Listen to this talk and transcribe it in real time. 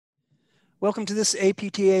Welcome to this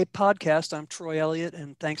APTA podcast. I'm Troy Elliott,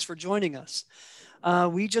 and thanks for joining us.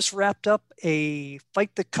 We just wrapped up a Fight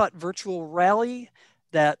the Cut virtual rally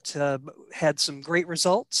that had some great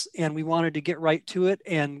results, and we wanted to get right to it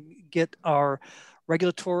and get our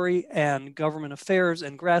regulatory and government affairs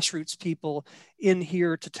and grassroots people in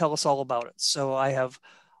here to tell us all about it. So I have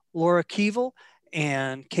Laura Keevil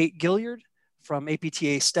and Kate Gilliard from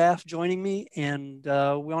APTA staff joining me, and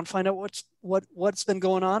we want to find out what's been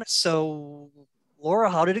going on. So,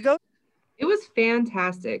 Laura, how did it go? It was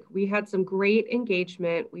fantastic. We had some great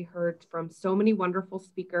engagement. We heard from so many wonderful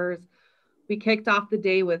speakers. We kicked off the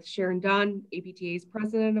day with Sharon Dunn, APTA's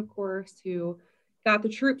president, of course, who got the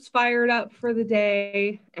troops fired up for the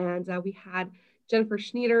day. And we had Jennifer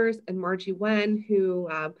Schneiders and Margie Wen, who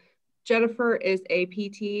Jennifer is a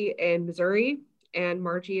PT in Missouri, and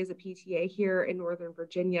Margie is a PTA here in Northern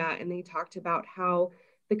Virginia. And they talked about how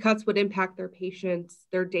the cuts would impact their patients,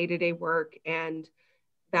 their day-to-day work, and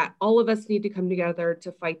that all of us need to come together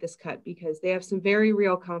to fight this cut because they have some very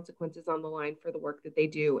real consequences on the line for the work that they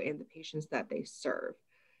do and the patients that they serve.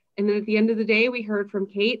 And then at the end of the day, we heard from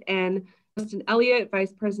Kate and Justin Elliott,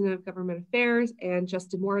 Vice President of Government Affairs, and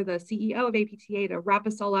Justin Moore, the CEO of APTA, to wrap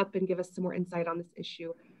us all up and give us some more insight on this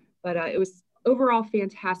issue. But it was overall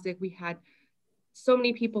fantastic. We had so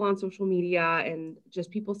many people on social media and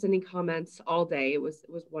just people sending comments all day. It was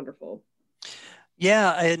wonderful.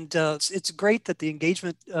 Yeah, and it's great that the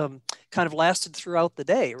engagement kind of lasted throughout the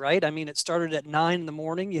day, right? I mean, it started at 9 in the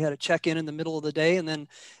morning. You had a check-in in the middle of the day, and then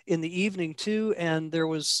in the evening too. And there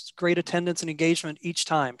was great attendance and engagement each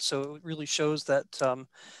time. So it really shows that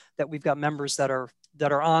that we've got members that are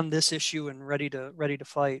on this issue and ready to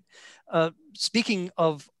fight. Speaking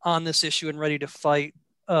of on this issue and ready to fight,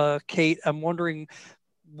 Kate, I'm wondering,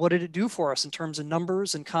 what did it do for us in terms of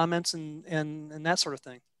numbers and comments and that sort of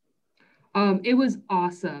thing? It was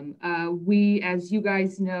awesome. We, as you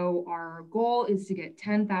guys know, our goal is to get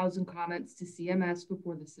 10,000 comments to CMS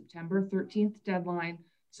before the September 13th deadline.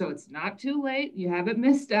 So it's not too late. You haven't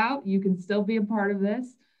missed out. You can still be a part of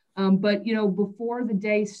this. But, you know, before the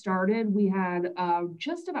day started, we had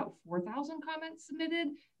just about 4,000 comments submitted.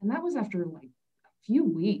 And that was after like a few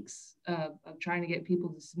weeks of trying to get people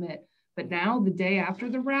to submit. But now, the day after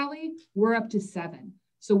the rally, we're up to 7.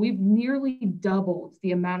 So we've nearly doubled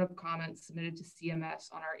the amount of comments submitted to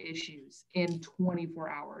CMS on our issues in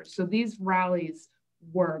 24 hours. So these rallies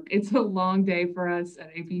work. It's a long day for us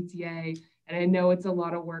at APTA, and I know it's a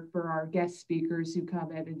lot of work for our guest speakers who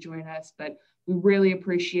come in and join us, but we really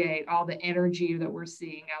appreciate all the energy that we're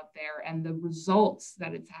seeing out there and the results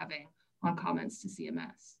that it's having on comments to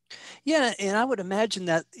CMS. Yeah, and I would imagine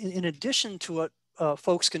that in addition to what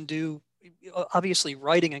folks can do, obviously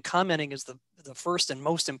writing and commenting is the first and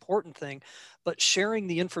most important thing, but sharing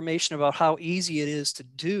the information about how easy it is to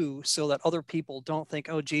do so that other people don't think,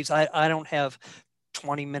 oh, geez, I don't have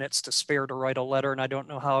 20 minutes to spare to write a letter and I don't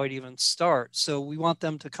know how I'd even start. So we want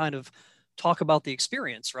them to kind of talk about the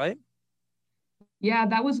experience, right? Yeah,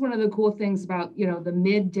 that was one of the cool things about, you know, the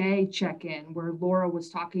midday check-in where Laura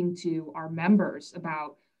was talking to our members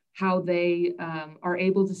about how they are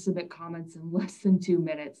able to submit comments in less than 2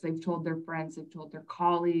 minutes. They've told their friends, they've told their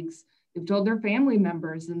colleagues, they've told their family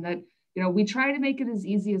members, and that, you know, we try to make it as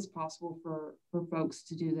easy as possible for folks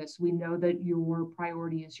to do this. We know that your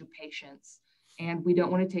priority is your patients, and we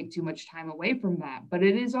don't want to take too much time away from that. But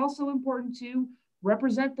it is also important to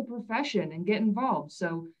represent the profession and get involved.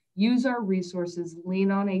 So use our resources,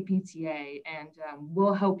 lean on APTA, and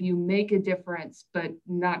we'll help you make a difference, but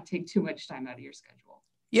not take too much time out of your schedule.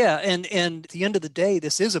 Yeah, and at the end of the day,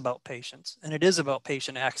 this is about patients, and it is about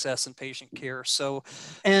patient access and patient care. So,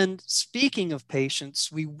 and speaking of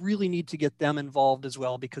patients, we really need to get them involved as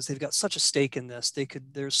well because they've got such a stake in this.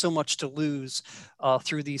 There's so much to lose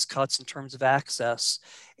through these cuts in terms of access,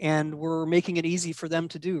 and we're making it easy for them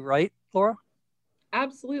to do, right, Laura?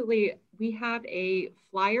 Absolutely. We have a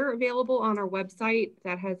flyer available on our website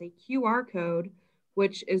that has a QR code,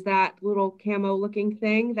 which is that little camo looking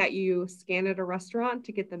thing that you scan at a restaurant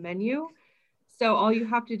to get the menu. So all you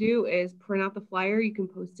have to do is print out the flyer. You can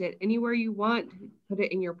post it anywhere you want, put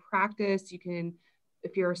it in your practice. You can,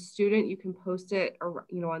 if you're a student, you can post it, or,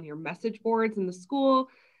 you know, on your message boards in the school,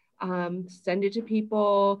 send it to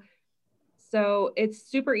people. So it's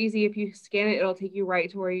super easy. If you scan it, it'll take you right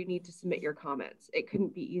to where you need to submit your comments. It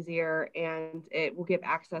couldn't be easier, and it will give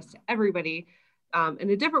access to everybody in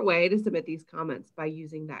a different way to submit these comments by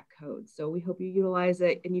using that code. So we hope you utilize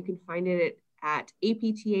it, and you can find it at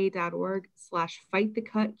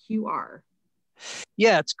apta.org/fightthecutqr.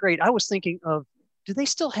 Yeah, it's great. I was thinking of do they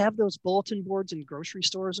still have those bulletin boards in grocery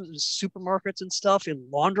stores and supermarkets and stuff, in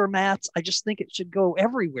laundromats? I just think it should go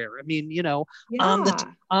everywhere. I mean, Yeah,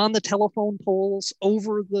 on the telephone poles,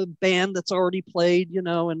 over the band that's already played,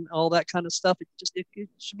 and all that kind of stuff. It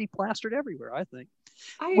should be plastered everywhere, I think.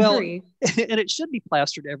 I Well, agree. and it should be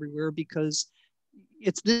plastered everywhere because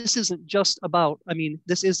this isn't just about,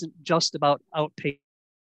 this isn't just about outpatient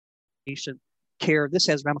care. This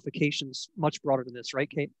has ramifications much broader than this, right,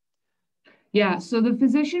 Kate? Yeah, so the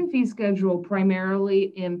physician fee schedule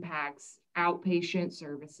primarily impacts outpatient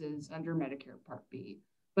services under Medicare Part B.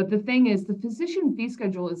 But the thing is, the physician fee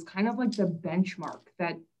schedule is kind of like the benchmark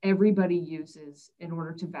that everybody uses in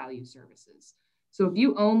order to value services. So if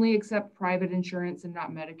you only accept private insurance and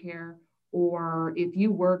not Medicare, or if you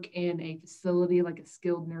work in a facility like a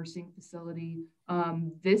skilled nursing facility,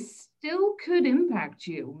 this still could impact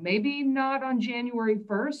you. Maybe not on January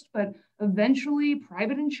 1st, but eventually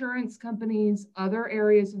private insurance companies, other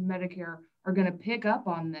areas of Medicare are going to pick up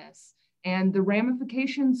on this. And the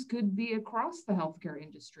ramifications could be across the healthcare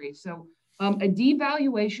industry. So a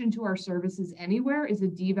devaluation to our services anywhere is a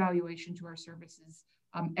devaluation to our services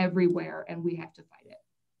everywhere, and we have to fight it.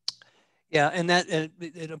 Yeah, and that,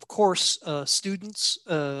 and of course, students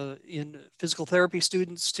in physical therapy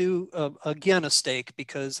students too, again, a stake,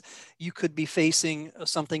 because you could be facing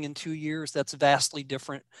something in 2 years that's vastly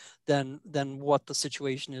different than what the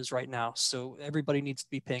situation is right now. So everybody needs to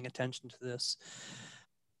be paying attention to this.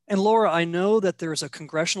 And Laura, I know that there's a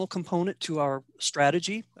congressional component to our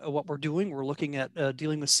strategy, what we're doing. We're looking at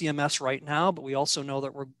dealing with CMS right now, but we also know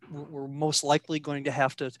that we're most likely going to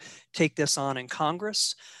have to take this on in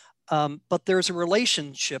Congress. But there's a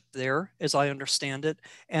relationship there, as I understand it,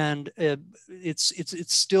 and it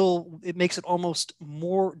makes it almost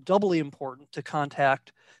more doubly important to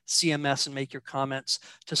contact CMS and make your comments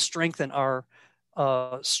to strengthen our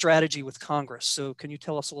strategy with Congress. So can you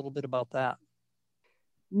tell us a little bit about that?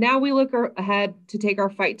 Now we look ahead to take our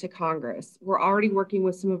fight to Congress. We're already working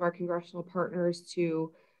with some of our congressional partners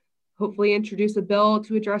to hopefully introduce a bill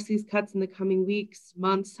to address these cuts in the coming weeks,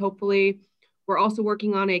 months, hopefully. We're also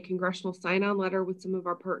working on a congressional sign-on letter with some of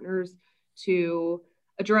our partners to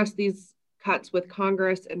address these cuts with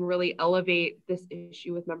Congress and really elevate this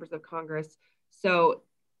issue with members of Congress. So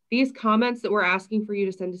these comments that we're asking for you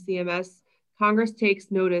to send to CMS, Congress takes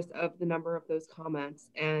notice of the number of those comments,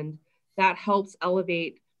 and that helps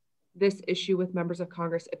elevate this issue with members of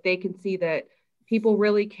Congress if they can see that people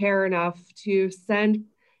really care enough to send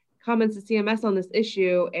comments to CMS on this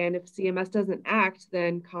issue. And if CMS doesn't act,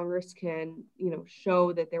 then Congress can,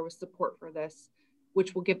 show that there was support for this,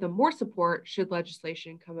 which will give them more support should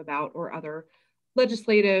legislation come about or other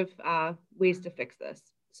legislative ways to fix this.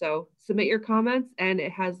 So submit your comments, and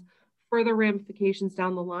it has further ramifications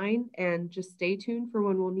down the line. And just stay tuned for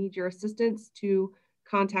when we'll need your assistance to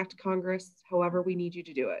contact Congress, however we need you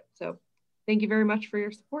to do it. So thank you very much for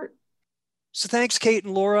your support. So thanks, Kate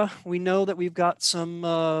and Laura. We know that we've got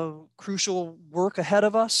some crucial work ahead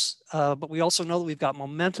of us, but we also know that we've got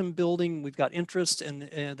momentum building, we've got interest, and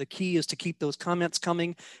the key is to keep those comments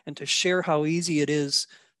coming and to share how easy it is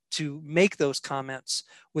to make those comments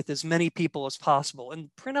with as many people as possible.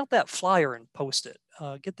 And print out that flyer and post it.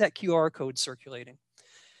 Get that QR code circulating.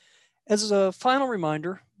 As a final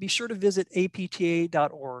reminder, be sure to visit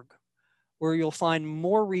apta.org, where you'll find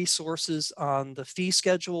more resources on the fee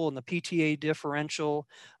schedule and the PTA differential,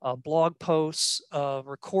 blog posts,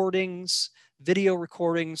 recordings, video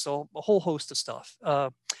recordings, a whole host of stuff.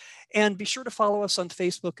 And be sure to follow us on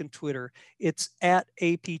Facebook and Twitter. It's at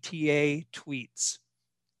APTA Tweets.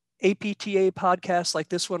 APTA podcasts like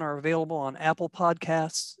this one are available on Apple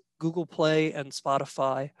Podcasts, Google Play, and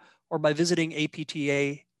Spotify, or by visiting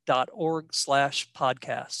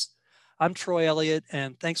apta.org/podcasts. I'm Troy Elliott,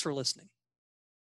 and thanks for listening.